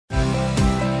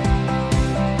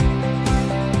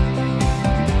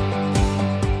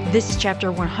This is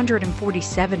chapter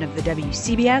 147 of the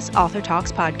WCBS Author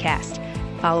Talks podcast.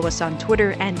 Follow us on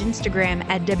Twitter and Instagram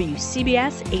at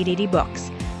WCBS 880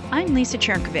 Books. I'm Lisa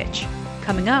Chernkovich.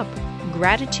 Coming up,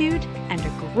 gratitude and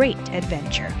a great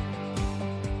adventure.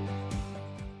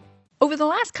 Over the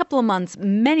last couple of months,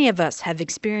 many of us have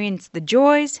experienced the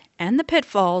joys and the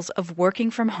pitfalls of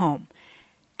working from home.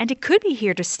 And it could be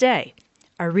here to stay.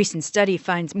 A recent study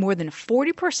finds more than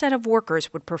 40% of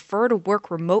workers would prefer to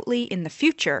work remotely in the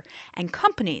future, and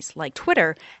companies like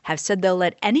Twitter have said they'll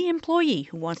let any employee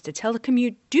who wants to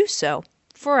telecommute do so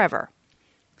forever.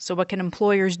 So what can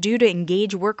employers do to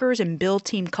engage workers and build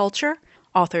team culture?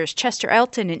 Authors Chester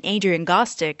Elton and Adrian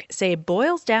Gostick say it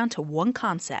boils down to one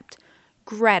concept: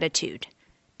 gratitude.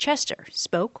 Chester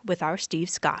spoke with our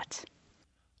Steve Scott.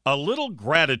 A little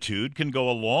gratitude can go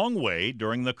a long way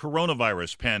during the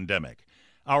coronavirus pandemic.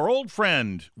 Our old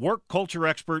friend, work culture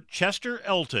expert Chester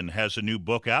Elton has a new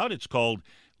book out. It's called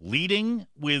Leading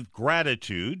with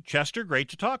Gratitude. Chester, great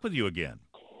to talk with you again.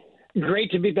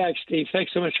 Great to be back, Steve.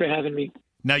 Thanks so much for having me.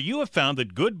 Now, you have found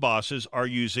that good bosses are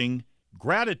using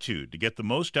gratitude to get the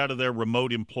most out of their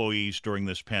remote employees during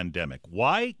this pandemic.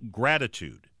 Why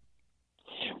gratitude?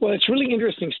 Well, it's really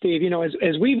interesting, Steve. You know,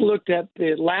 as we've looked at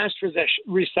the last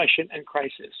recession and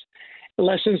crisis,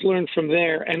 lessons learned from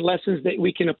there and lessons that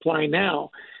we can apply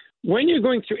now, when you're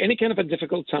going through any kind of a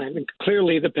difficult time, and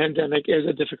clearly the pandemic is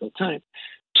a difficult time,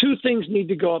 two things need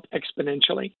to go up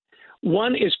exponentially.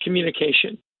 One is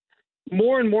communication,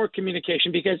 more and more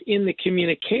communication, because in the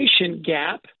communication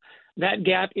gap, that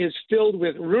gap is filled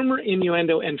with rumor,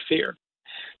 innuendo, and fear.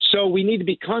 So we need to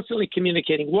be constantly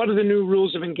communicating. What are the new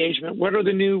rules of engagement? What are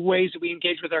the new ways that we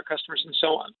engage with our customers and so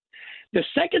on? The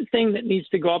second thing that needs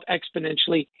to go up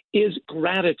exponentially is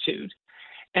gratitude.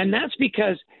 And that's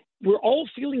because we're all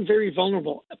feeling very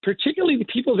vulnerable, particularly the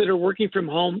people that are working from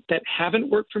home that haven't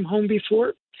worked from home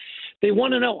before. They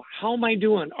want to know, how am I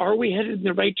doing? Are we headed in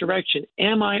the right direction?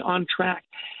 Am I on track?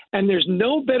 And there's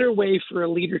no better way for a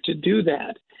leader to do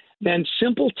that than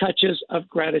simple touches of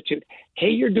gratitude.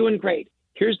 Hey, you're doing great.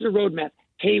 Here's the roadmap.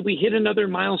 Hey, we hit another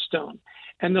milestone.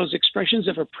 And those expressions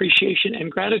of appreciation and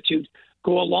gratitude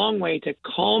go a long way to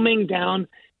calming down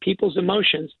people's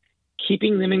emotions,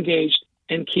 keeping them engaged,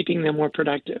 and keeping them more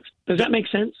productive. Does that make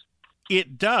sense?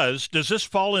 It does. Does this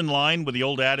fall in line with the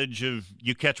old adage of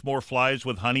you catch more flies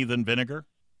with honey than vinegar?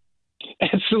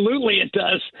 Absolutely, it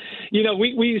does. You know,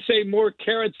 we say more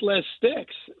carrots, less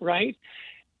sticks, right?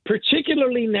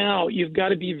 Particularly now, you've got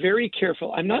to be very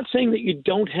careful. I'm not saying that you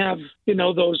don't have,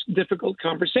 those difficult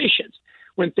conversations.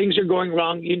 When things are going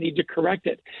wrong, you need to correct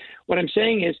it. What I'm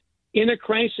saying is, in a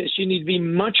crisis, you need to be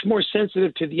much more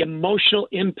sensitive to the emotional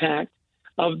impact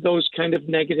of those kind of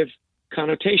negative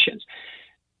connotations.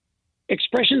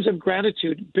 Expressions of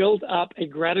gratitude build up a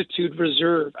gratitude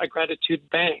reserve, a gratitude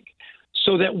bank,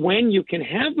 so that when you can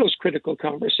have those critical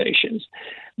conversations,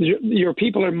 your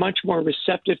people are much more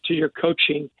receptive to your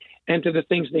coaching and to the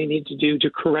things they need to do to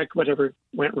correct whatever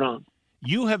went wrong.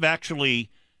 You have actually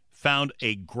found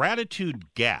a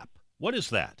gratitude gap. What is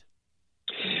that?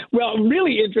 Well,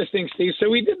 really interesting, Steve. So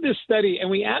we did this study and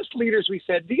we asked leaders, we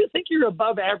said, do you think you're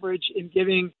above average in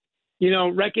giving,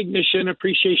 recognition,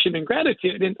 appreciation, and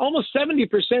gratitude? And almost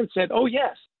 70% said, oh,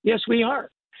 yes, we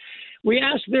are. We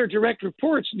asked their direct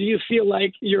reports, do you feel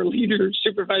like your leader,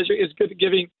 supervisor is good at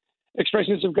giving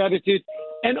expressions of gratitude?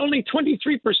 And only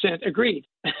 23% agreed.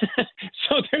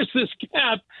 So there's this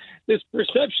gap, this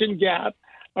perception gap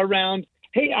around,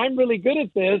 hey, I'm really good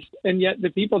at this. And yet the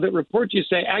people that report you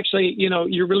say, actually,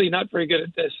 you're really not very good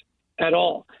at this at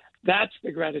all. That's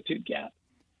the gratitude gap.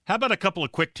 How about a couple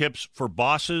of quick tips for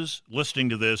bosses listening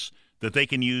to this that they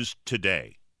can use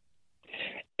today?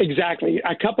 Exactly.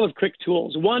 A couple of quick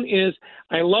tools. One is,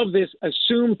 I love this,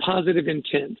 assume positive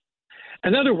intent.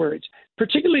 In other words,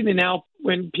 particularly now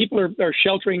when people are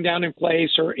sheltering down in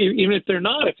place, or even if they're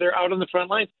not, if they're out on the front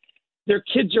lines, their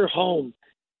kids are home.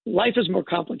 Life is more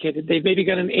complicated. They've maybe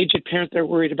got an aged parent they're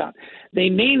worried about. They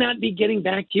may not be getting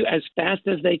back to you as fast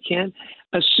as they can.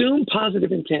 Assume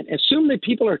positive intent. Assume that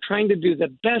people are trying to do the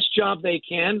best job they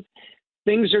can.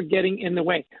 Things are getting in the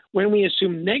way. When we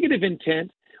assume negative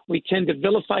intent, we tend to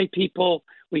vilify people.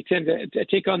 We tend to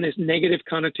take on this negative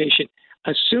connotation.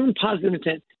 Assume positive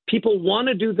intent. People want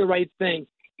to do the right thing.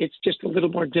 It's just a little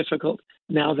more difficult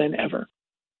now than ever.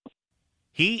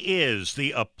 He is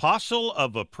the apostle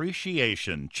of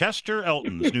appreciation. Chester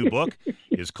Elton's new book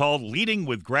is called Leading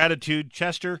with Gratitude.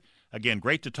 Chester, again,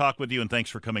 great to talk with you, and thanks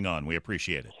for coming on. We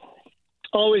appreciate it.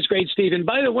 Always great, Steve. And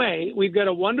by the way, we've got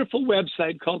a wonderful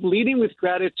website called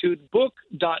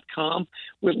leadingwithgratitudebook.com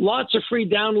with lots of free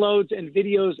downloads and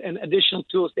videos and additional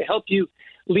tools to help you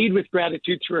lead with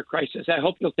gratitude through a crisis. I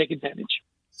hope you'll take advantage.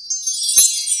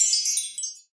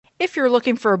 If you're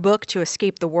looking for a book to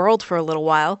escape the world for a little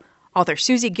while, author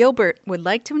Susie Gilbert would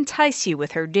like to entice you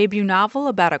with her debut novel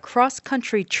about a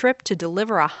cross-country trip to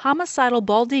deliver a homicidal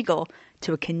bald eagle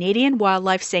to a Canadian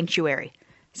wildlife sanctuary.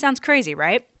 Sounds crazy,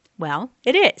 right? Well,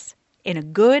 it is, in a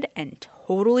good and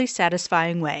totally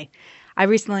satisfying way. I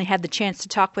recently had the chance to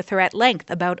talk with her at length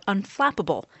about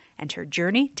Unflappable and her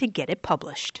journey to get it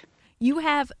published. You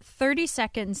have 30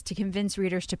 seconds to convince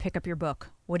readers to pick up your book.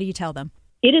 What do you tell them?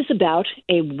 It is about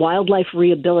a wildlife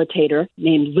rehabilitator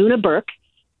named Luna Burke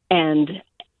and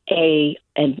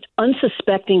an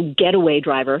unsuspecting getaway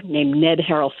driver named Ned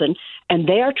Harrelson, and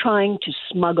they are trying to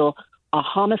smuggle a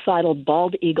homicidal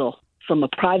bald eagle from a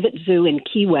private zoo in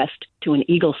Key West to an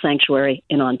eagle sanctuary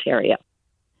in Ontario.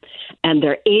 And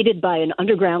they're aided by an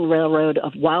underground railroad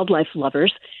of wildlife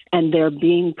lovers, and they're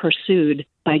being pursued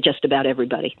by just about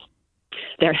everybody.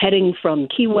 They're heading from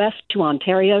Key West to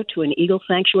Ontario to an eagle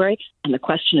sanctuary, and the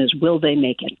question is, will they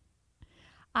make it?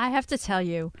 I have to tell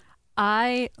you,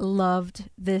 I loved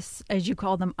this, as you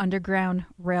call them, underground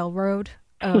railroad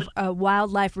of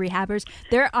wildlife rehabbers.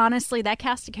 They're honestly, that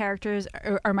cast of characters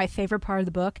are my favorite part of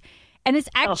the book. And it's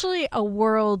actually a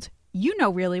world you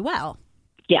know really well.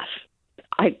 Yes,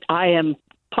 I am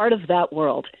part of that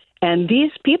world. And these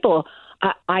people,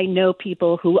 I know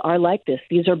people who are like this.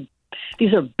 These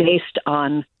are based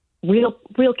on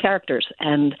real characters,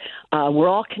 and we're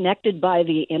all connected by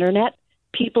the internet.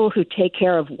 People who take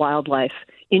care of wildlife,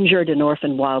 injured and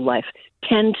orphaned wildlife,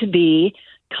 tend to be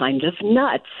kind of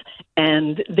nuts,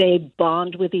 and they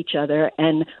bond with each other,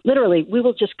 and literally we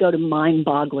will just go to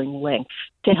mind-boggling lengths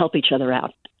to help each other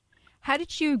out. How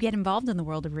did you get involved in the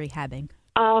world of rehabbing?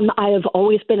 I have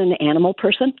always been an animal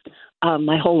person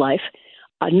my whole life.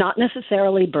 Not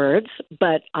necessarily birds,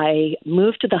 but I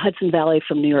moved to the Hudson Valley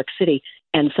from New York City,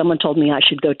 and someone told me I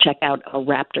should go check out a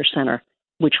raptor center,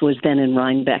 which was then in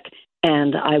Rhinebeck.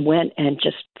 And I went and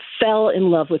just fell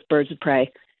in love with birds of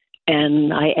prey.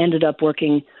 And I ended up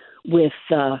working with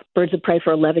birds of prey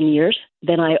for 11 years.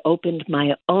 Then I opened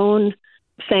my own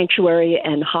sanctuary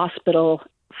and hospital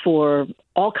for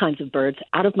all kinds of birds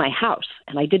out of my house.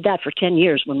 And I did that for 10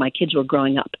 years when my kids were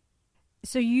growing up.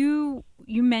 So you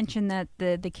mentioned that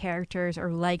the characters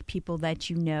are like people that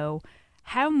you know.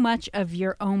 How much of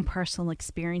your own personal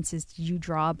experiences did you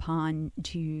draw upon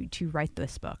to write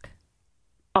this book?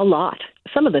 A lot.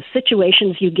 Some of the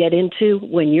situations you get into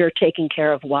when you're taking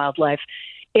care of wildlife,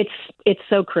 it's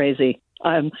so crazy.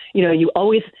 You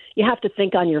have to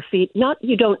think on your feet.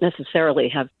 You don't necessarily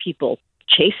have people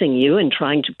chasing you and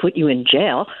trying to put you in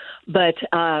jail, but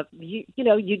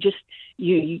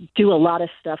you do a lot of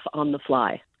stuff on the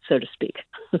fly, so to speak.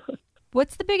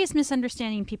 What's the biggest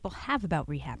misunderstanding people have about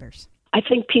rehabbers? I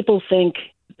think people think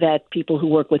that people who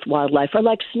work with wildlife are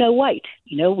like Snow White.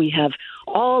 We have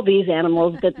all these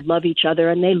animals that love each other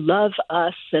and they love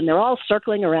us, and they're all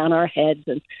circling around our heads,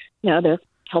 and they're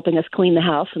helping us clean the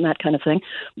house and that kind of thing.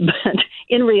 But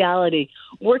in reality,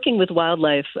 working with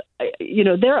wildlife,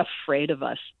 they're afraid of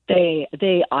us.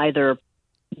 They either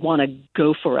want to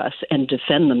go for us and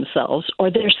defend themselves, or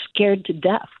they're scared to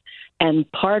death. And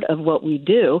part of what we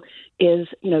do is,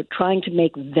 trying to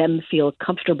make them feel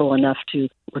comfortable enough to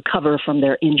recover from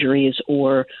their injuries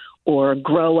or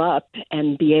grow up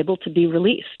and be able to be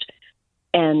released.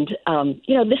 And,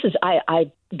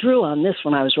 I drew on this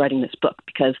when I was writing this book,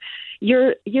 because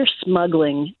you're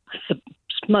smuggling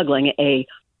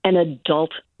an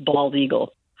adult bald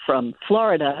eagle from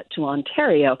Florida to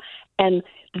Ontario. And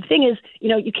the thing is,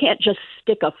 you can't just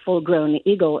stick a full-grown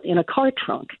eagle in a car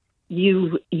trunk.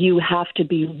 You have to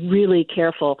be really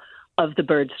careful of the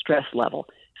bird's stress level.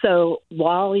 So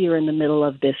while you're in the middle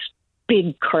of this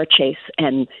big car chase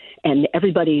and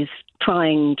everybody's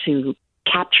trying to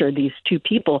capture these two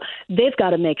people, they've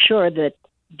got to make sure that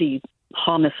the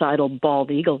homicidal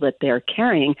bald eagle that they're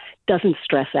carrying doesn't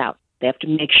stress out. They have to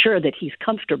make sure that he's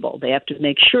comfortable. They have to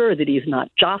make sure that he's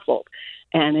not jostled.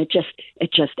 And it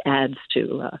just adds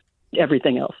to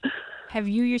everything else. Have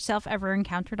you yourself ever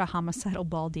encountered a homicidal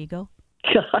bald eagle?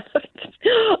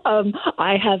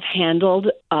 I have handled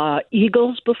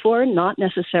eagles before, not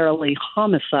necessarily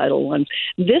homicidal ones.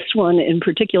 This one in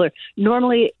particular,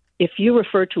 normally if you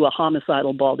refer to a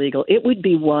homicidal bald eagle, it would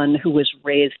be one who was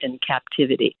raised in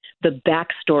captivity. The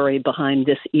backstory behind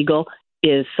this eagle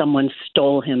is someone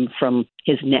stole him from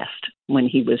his nest when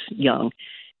he was young.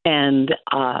 And,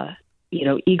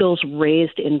 eagles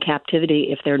raised in captivity,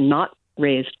 if they're not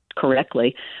raised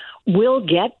correctly, will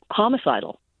get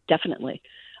homicidal, definitely.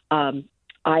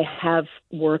 I have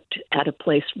worked at a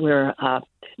place where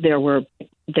there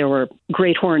were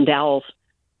great horned owls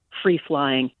free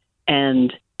flying.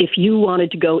 And if you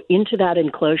wanted to go into that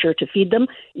enclosure to feed them,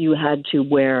 you had to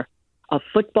wear a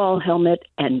football helmet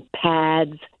and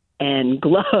pads and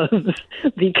gloves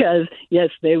because, yes,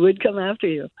 they would come after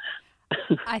you.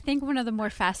 I think one of the more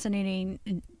fascinating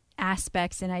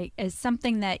aspects, and is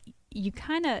something that you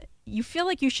feel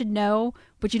like you should know,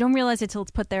 but you don't realize it till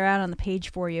it's put there out on the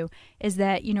page for you, is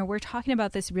that, we're talking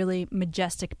about this really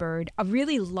majestic bird, a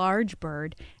really large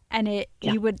bird, and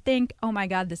you would think, oh my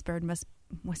God, this bird must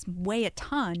weigh a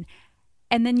ton.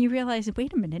 And then you realize,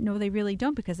 wait a minute, no, they really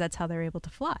don't, because that's how they're able to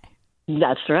fly.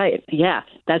 That's right. Yeah,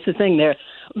 that's the thing. Their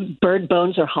bird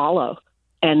bones are hollow.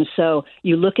 And so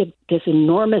you look at this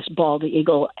enormous bald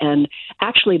eagle, and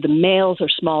actually the males are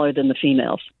smaller than the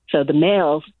females. So the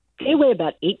males, they weigh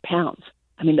about 8 pounds.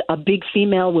 I mean, a big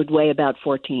female would weigh about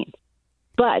 14.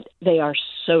 But they are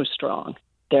so strong.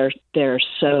 They're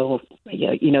so,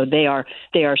 they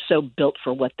are so built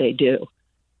for what they do.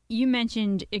 You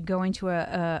mentioned going to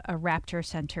a raptor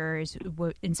center is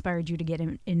what inspired you to get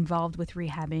involved with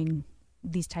rehabbing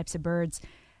these types of birds.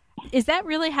 Is that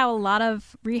really how a lot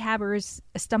of rehabbers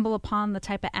stumble upon the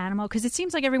type of animal? Because it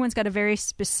seems like everyone's got a very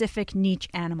specific niche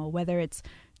animal, whether it's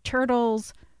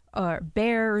turtles or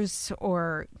bears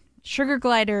or sugar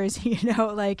gliders,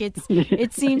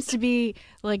 it seems to be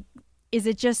like, is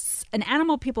it just an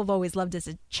animal people have always loved as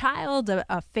a child,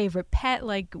 a favorite pet?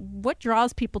 Like, what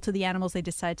draws people to the animals they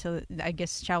decide to, I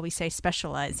guess, shall we say,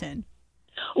 specialize in?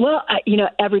 Well,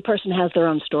 every person has their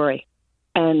own story.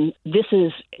 And this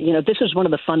is one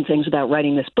of the fun things about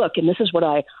writing this book. And this is what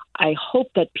I hope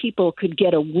that people could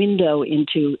get a window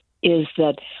into, is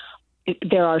that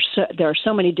there are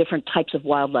so many different types of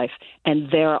wildlife, and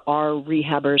there are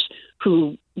rehabbers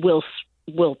who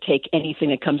will take anything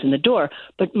that comes in the door,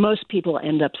 but most people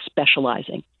end up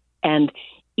specializing. And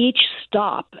each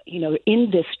stop, in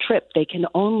this trip, they can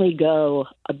only go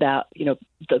about,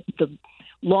 the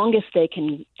longest they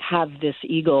can have this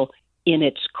eagle in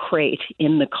its crate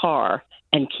in the car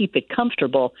and keep it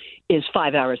comfortable is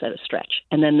 5 hours at a stretch.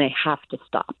 And then they have to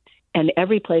stop. And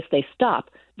every place they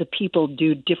stop, the people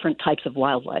do different types of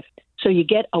wildlife. So you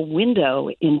get a window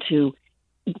into,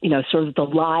 sort of the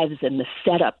lives and the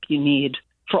setup you need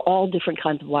for all different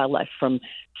kinds of wildlife, from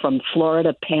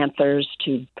Florida panthers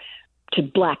to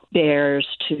black bears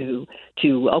to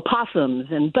opossums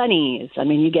and bunnies. I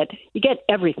mean, you get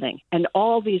everything. And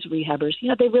all these rehabbers,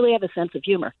 they really have a sense of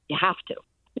humor. You have to.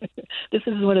 This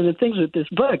is one of the things with this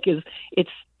book, is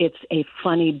it's a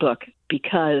funny book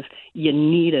because you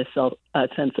need a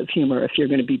sense of humor if you're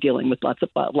going to be dealing with lots of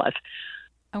wildlife.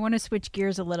 I want to switch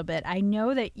gears a little bit. I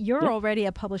know that you're already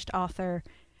a published author,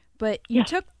 but you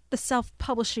took the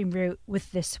self-publishing route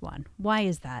with this one. Why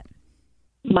is that?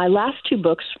 My last 2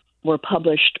 books were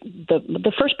published.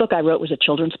 The first book I wrote was a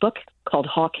children's book called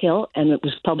Hawk Hill, and it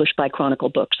was published by Chronicle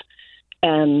Books.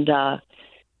 And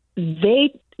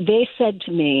they said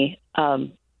to me, I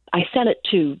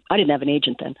didn't have an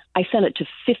agent then. I sent it to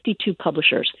 52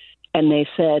 publishers, and they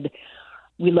said,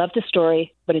 we love the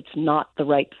story, but it's not the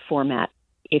right format.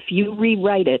 If you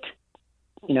rewrite it,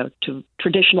 to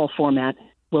traditional format,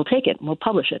 we'll take it and we'll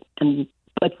publish it.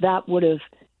 But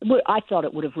I thought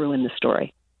it would have ruined the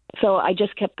story. So I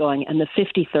just kept going, and the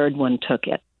 53rd one took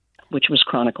it, which was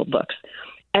Chronicle Books.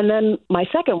 And then my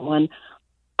second one,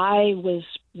 I was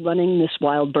running this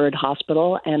wild bird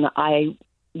hospital, and I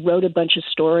wrote a bunch of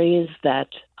stories that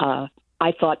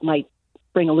I thought might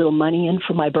bring a little money in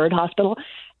for my bird hospital.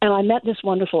 And I met this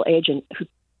wonderful agent who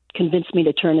convinced me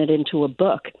to turn it into a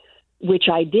book, which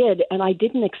I did, and I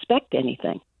didn't expect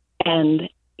anything. And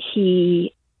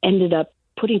he ended up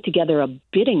putting together a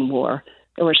bidding war.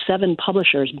 There were 7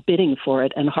 publishers bidding for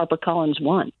it, and HarperCollins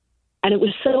won. And it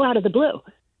was so out of the blue.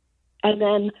 And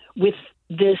then with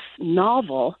this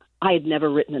novel, I had never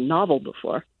written a novel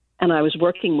before, and I was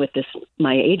working with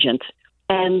my agent,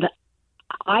 and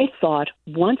I thought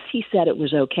once he said it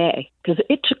was okay, because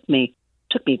it took me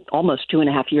almost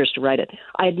 2.5 years to write it.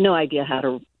 I had no idea how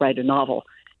to write a novel,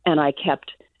 and I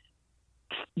kept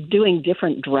doing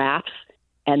different drafts,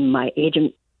 and my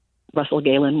agent, Russell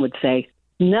Galen, would say,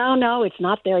 no, it's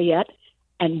not there yet.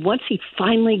 And once he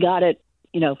finally got it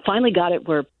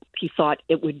where he thought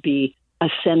it would be a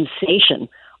sensation,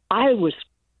 I was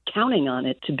counting on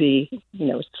it to be,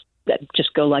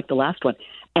 just go like the last one.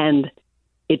 And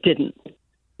it didn't.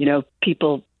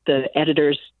 The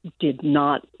editors did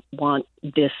not want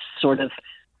this sort of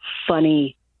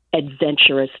funny,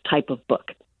 adventurous type of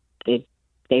book. They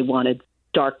wanted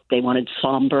dark, they wanted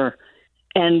somber.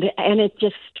 And it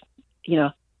just,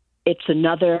 it's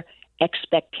another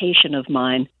expectation of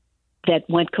mine that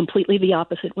went completely the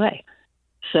opposite way.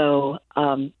 So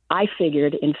I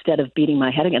figured instead of beating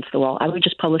my head against the wall, I would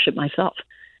just publish it myself.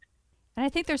 And I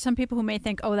think there's some people who may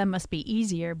think, oh, that must be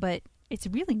easier, but it's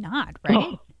really not,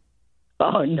 right?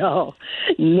 Oh no.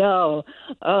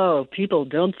 Oh, people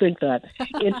don't think that.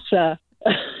 It's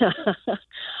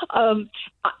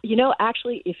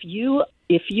actually,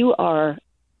 if you are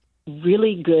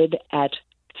really good at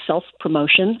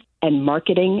self-promotion and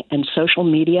marketing and social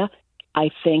media, I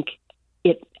think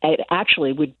it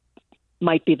actually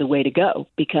might be the way to go,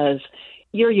 because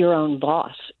you're your own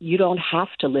boss. You don't have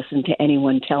to listen to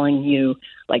anyone telling you,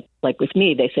 like with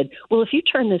me, they said, well, if you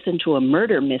turn this into a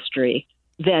murder mystery,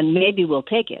 then maybe we'll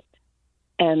take it.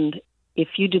 And if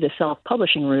you do the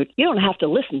self-publishing route, you don't have to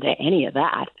listen to any of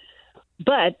that.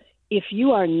 But if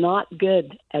you are not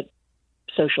good at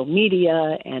social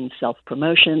media and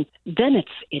self-promotion, then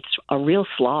it's a real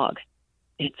slog.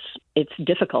 It's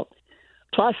difficult.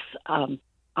 Plus,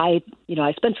 I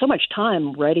spent so much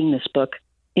time writing this book.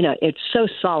 It's so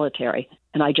solitary,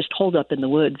 and I just holed up in the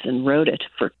woods and wrote it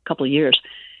for a couple of years.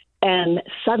 And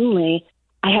suddenly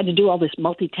I had to do all this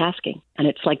multitasking, and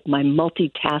it's like my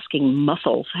multitasking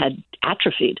muscles had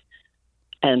atrophied,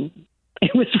 and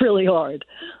it was really hard.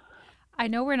 I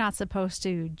know we're not supposed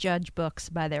to judge books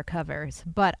by their covers,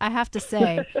 but I have to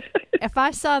say, if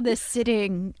I saw this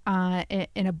sitting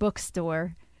in a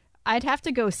bookstore, I'd have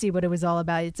to go see what it was all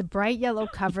about. It's a bright yellow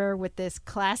cover with this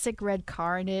classic red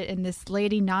car in it, and this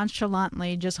lady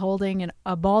nonchalantly just holding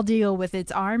a ball deal with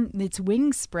its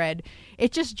wings spread.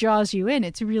 It just draws you in.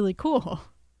 It's really cool.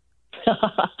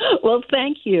 Well,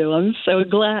 thank you. I'm so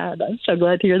glad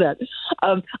to hear that.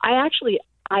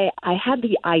 I had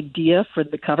the idea for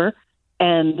the cover,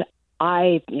 and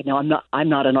I'm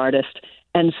not an artist,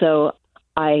 and so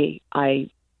I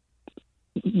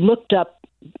looked up.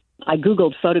 I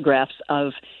Googled photographs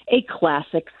of a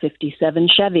classic 57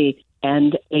 Chevy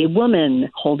and a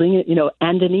woman holding it,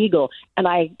 and an eagle. And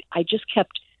I just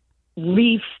kept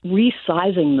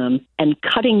resizing them and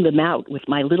cutting them out with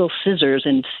my little scissors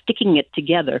and sticking it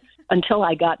together until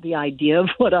I got the idea of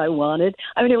what I wanted.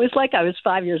 I mean, it was like I was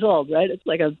 5 years old, right? It's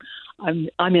like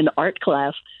I'm in art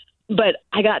class, but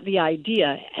I got the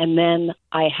idea. And then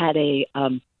I had a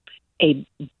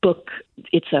book.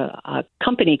 It's a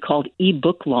company called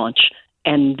eBook Launch,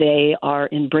 and they are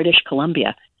in British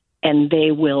Columbia, and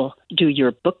they will do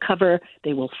your book cover.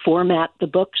 They will format the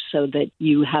book so that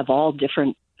you have all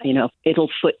different, it'll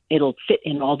fit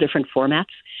in all different formats.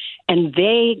 And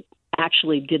they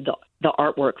actually did the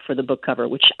artwork for the book cover,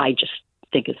 which I just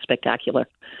think is spectacular.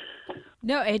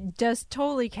 No, it does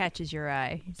totally catches your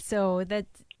eye. So that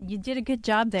you did a good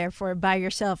job there for by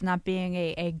yourself, not being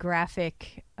a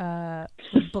graphic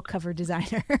book cover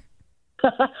designer.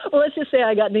 Well, let's just say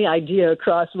I got the idea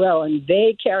across well, and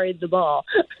they carried the ball.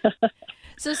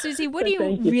 So, Susie, what do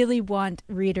you really want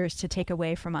readers to take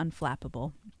away from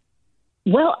Unflappable?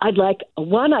 Well, I'd like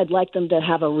them to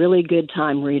have a really good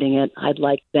time reading it. I'd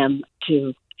like them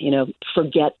to,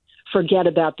 forget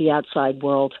about the outside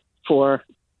world for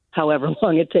however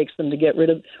long it takes them to get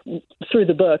through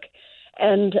the book.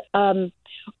 And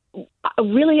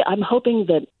really, I'm hoping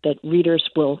that readers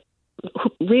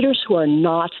who are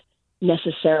not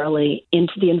necessarily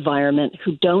into the environment,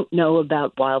 who don't know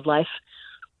about wildlife,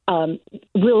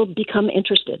 will become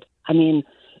interested. I mean,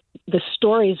 the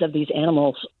stories of these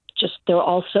animals, they're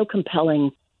all so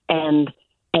compelling, and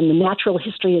the natural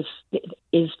history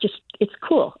is just, it's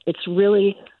cool. It's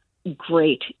really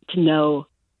great to know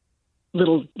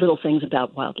little things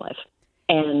about wildlife.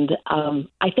 And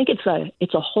I think it's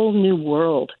a whole new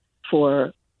world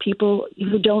for people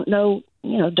who don't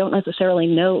necessarily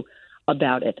know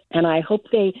about it. And I hope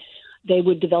they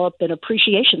would develop an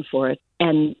appreciation for it.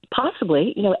 And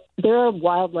possibly, there are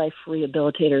wildlife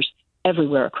rehabilitators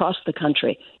everywhere across the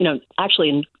country.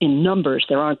 Actually in numbers,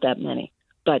 there aren't that many,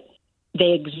 but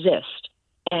they exist,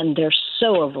 and they're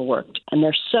so overworked and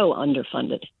they're so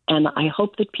underfunded. And I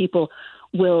hope that people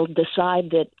will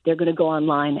decide that they're going to go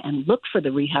online and look for the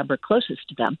rehabber closest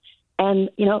to them and,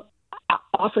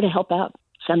 offer to help out,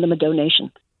 send them a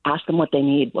donation, ask them what they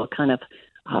need, what kind of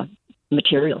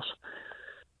materials.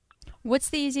 What's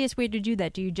the easiest way to do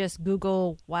that? Do you just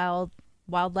Google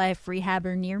wildlife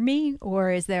rehabber near me,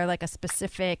 or is there like a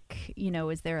specific,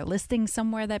 is there a listing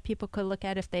somewhere that people could look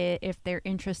at if their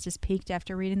interest is piqued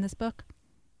after reading this book?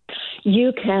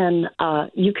 You can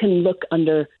look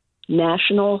under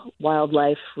National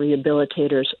Wildlife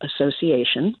Rehabilitators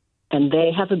Association, and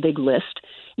they have a big list.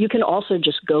 You can also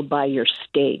just go by your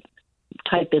state,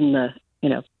 type in the,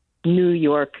 New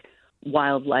York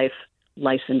Wildlife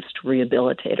Licensed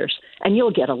Rehabilitators, and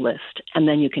you'll get a list, and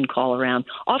then you can call around.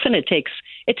 Often it takes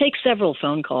several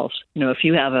phone calls. If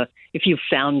you've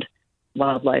found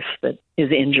wildlife that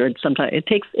is injured. Sometimes it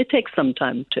takes some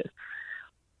time to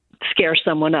scare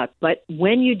someone up, but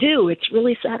when you do, it's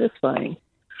really satisfying.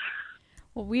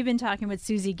 Well, we've been talking with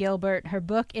Susie Gilbert. Her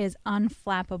book is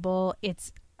Unflappable.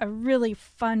 It's a really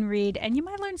fun read, and you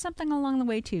might learn something along the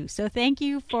way, too. So thank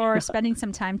you for spending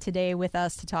some time today with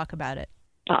us to talk about it.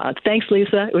 Thanks,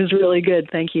 Lisa. It was really good.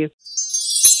 Thank you.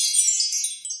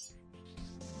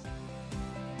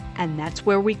 And that's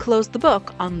where we close the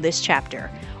book on this chapter.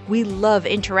 We love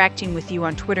interacting with you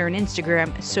on Twitter and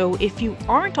Instagram, so if you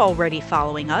aren't already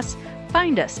following us,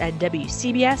 find us at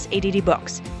WCBS 880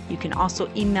 Books. You can also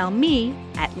email me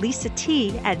at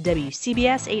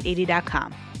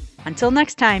lisat@WCBS880.com. Until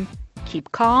next time,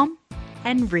 keep calm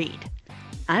and read.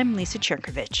 I'm Lisa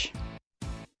Cherkovich.